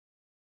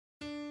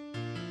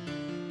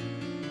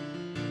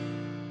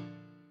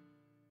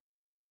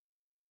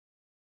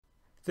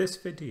This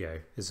video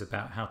is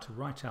about how to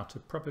write out a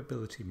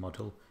probability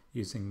model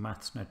using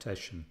maths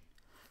notation.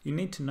 You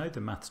need to know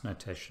the maths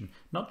notation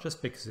not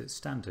just because it's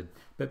standard,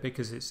 but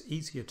because it's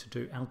easier to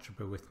do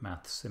algebra with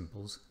maths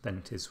symbols than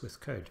it is with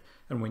code,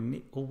 and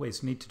we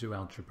always need to do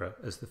algebra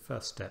as the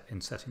first step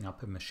in setting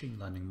up a machine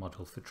learning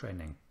model for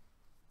training.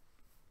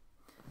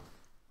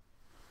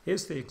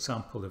 Here's the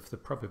example of the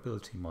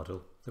probability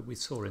model that we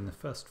saw in the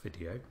first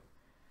video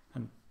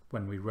and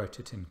when we wrote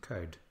it in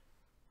code.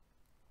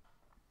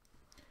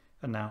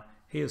 And now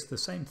here's the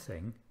same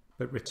thing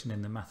but written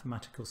in the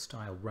mathematical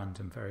style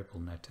random variable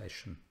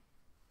notation.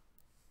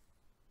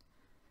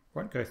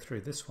 Won't go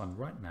through this one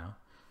right now.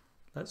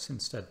 Let's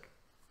instead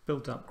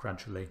build up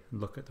gradually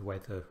and look at the way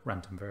the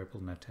random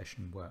variable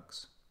notation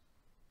works.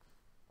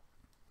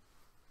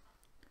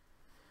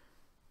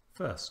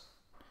 First,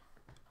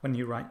 when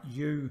you write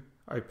u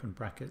open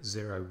bracket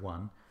 0,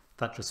 1,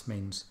 that just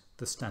means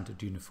the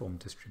standard uniform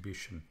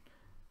distribution.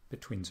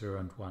 Between 0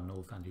 and 1,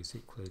 all values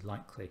equally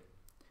likely.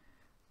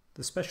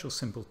 The special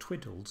symbol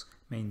twiddles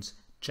means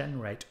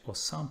generate or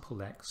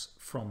sample x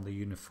from the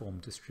uniform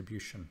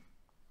distribution.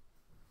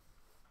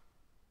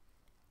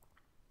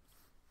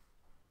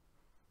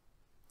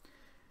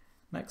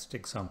 Next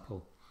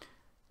example.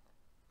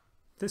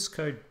 This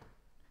code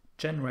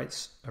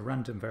generates a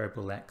random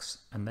variable x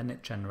and then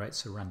it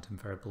generates a random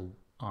variable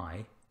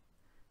I,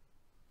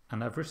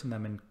 and I've written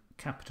them in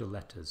capital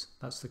letters.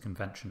 That's the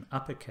convention,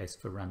 uppercase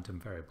for random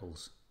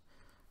variables.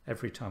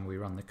 Every time we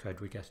run the code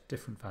we get a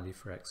different value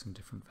for x and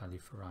different value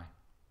for I.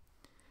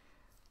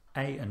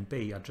 A and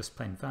B are just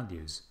plain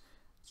values,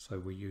 so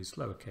we use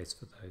lowercase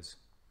for those.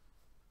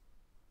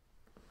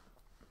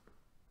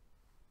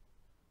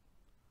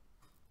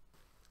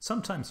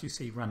 Sometimes you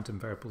see random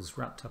variables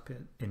wrapped up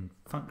in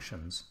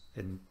functions,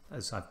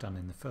 as I've done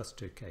in the first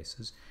two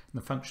cases,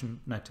 and the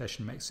function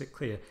notation makes it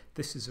clear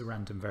this is a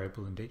random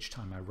variable and each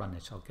time I run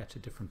it I'll get a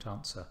different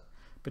answer.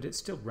 But it's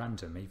still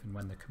random even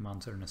when the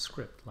commands are in a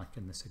script, like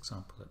in this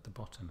example at the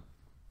bottom.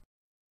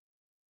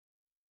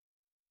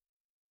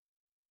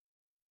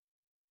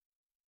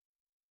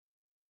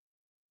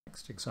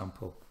 Next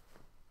example.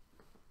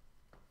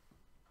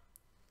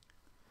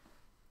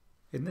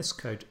 In this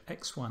code,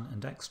 x1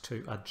 and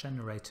x2 are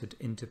generated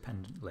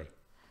independently.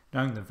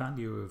 Knowing the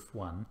value of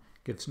one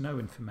gives no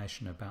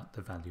information about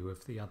the value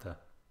of the other.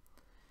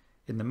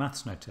 In the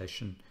maths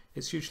notation,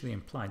 it's usually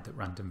implied that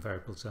random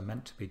variables are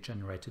meant to be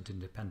generated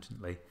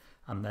independently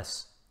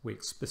unless we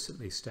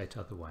explicitly state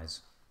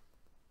otherwise.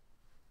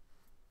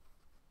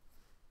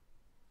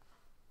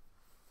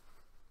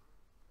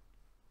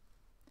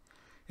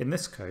 In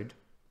this code,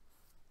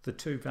 the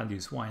two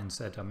values y and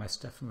z are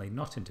most definitely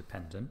not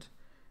independent,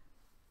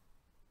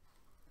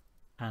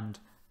 and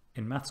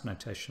in maths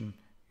notation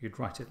you'd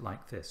write it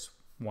like this: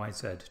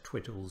 yz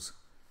twiddles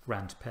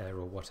rand pair,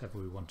 or whatever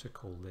we want to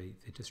call the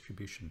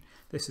distribution.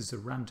 This is a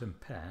random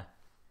pair,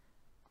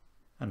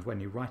 and when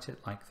you write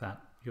it like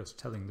that you're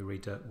telling the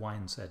reader y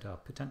and z are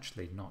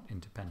potentially not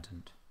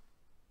independent.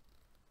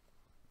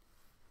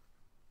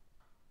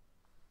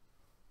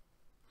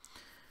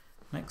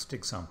 Next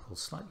example,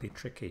 slightly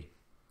tricky.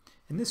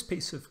 In this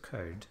piece of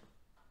code,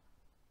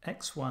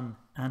 x1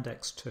 and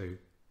x2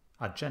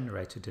 are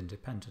generated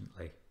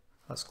independently.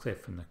 That's clear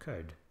from the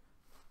code.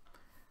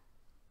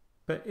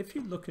 But if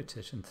you look at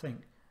it and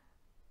think,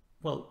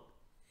 well,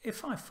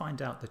 if I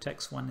find out that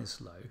x1 is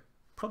low,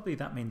 probably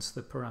that means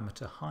the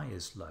parameter high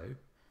is low,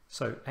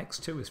 so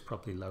x2 is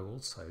probably low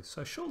also,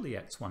 so surely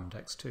x1 and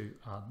x2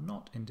 are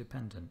not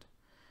independent.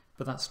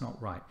 But that's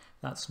not right.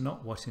 That's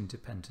not what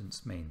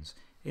independence means.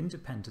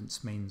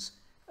 Independence means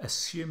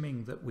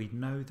assuming that we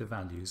know the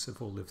values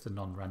of all of the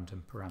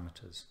non-random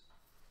parameters.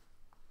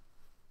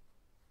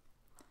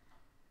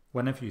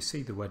 Whenever you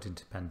see the word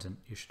independent,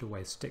 you should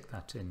always stick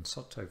that in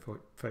sotto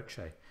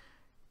voce,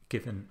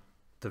 given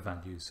the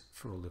values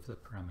for all of the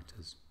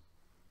parameters.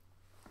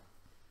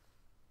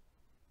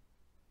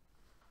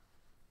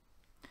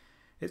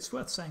 It's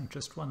worth saying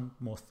just one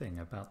more thing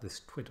about this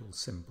twiddle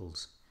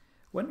symbols.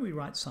 When we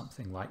write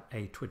something like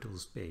A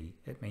twiddles B,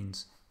 it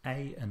means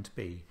A and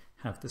B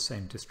have the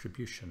same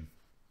distribution.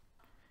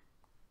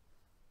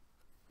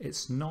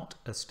 It's not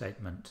a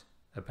statement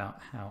about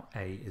how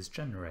A is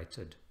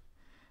generated.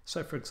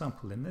 So for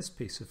example, in this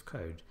piece of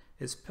code,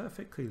 it's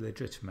perfectly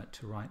legitimate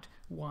to write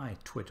y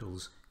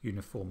twiddles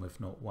uniform of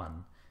 0,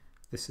 1.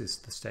 This is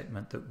the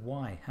statement that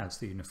y has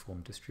the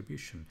uniform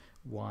distribution.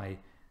 Y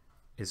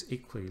is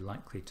equally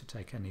likely to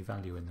take any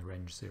value in the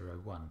range 0,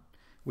 1.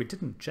 We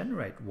didn't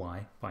generate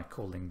y by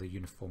calling the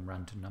uniform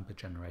random number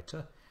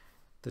generator.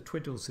 The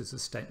twiddles is a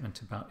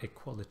statement about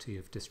equality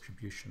of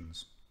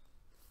distributions.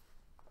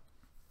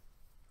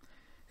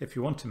 If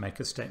you want to make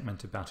a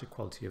statement about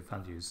equality of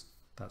values,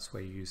 that's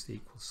where you use the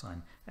equal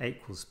sign. A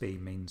equals B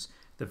means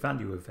the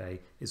value of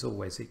A is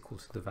always equal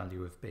to the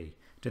value of B.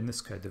 And in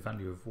this code, the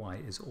value of Y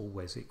is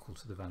always equal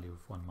to the value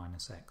of 1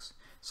 minus X.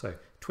 So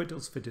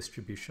twiddles for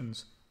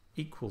distributions,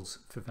 equals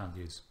for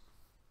values.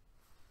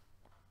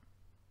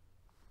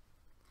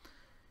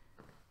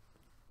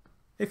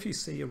 If you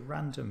see a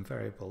random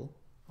variable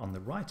On the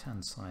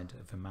right-hand side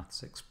of a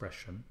maths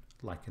expression,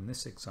 like in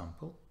this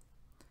example,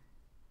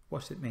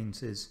 what it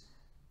means is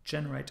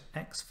generate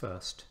x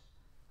first,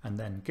 and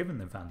then, given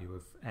the value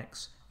of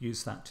x,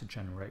 use that to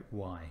generate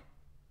y.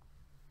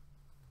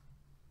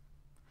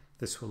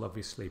 This will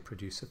obviously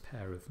produce a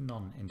pair of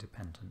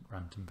non-independent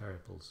random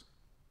variables.